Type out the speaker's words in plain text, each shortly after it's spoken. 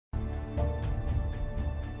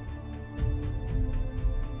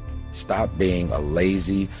Stop being a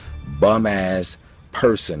lazy, bum-ass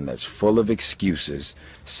person that's full of excuses,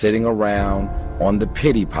 sitting around on the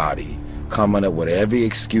pity potty, coming up with every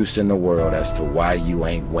excuse in the world as to why you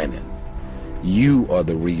ain't winning. You are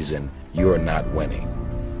the reason you're not winning.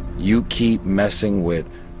 You keep messing with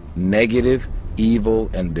negative, evil,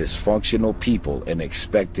 and dysfunctional people and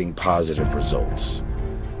expecting positive results.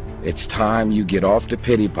 It's time you get off the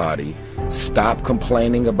pity potty. Stop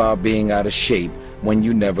complaining about being out of shape when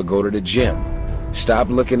you never go to the gym. Stop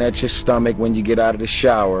looking at your stomach when you get out of the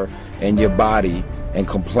shower and your body and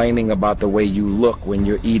complaining about the way you look when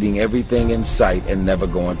you're eating everything in sight and never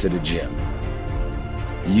going to the gym.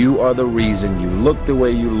 You are the reason you look the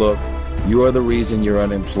way you look. You are the reason you're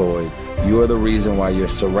unemployed. You are the reason why your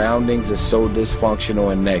surroundings are so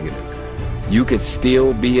dysfunctional and negative. You could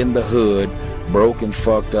still be in the hood, broke and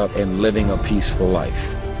fucked up, and living a peaceful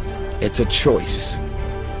life. It's a choice.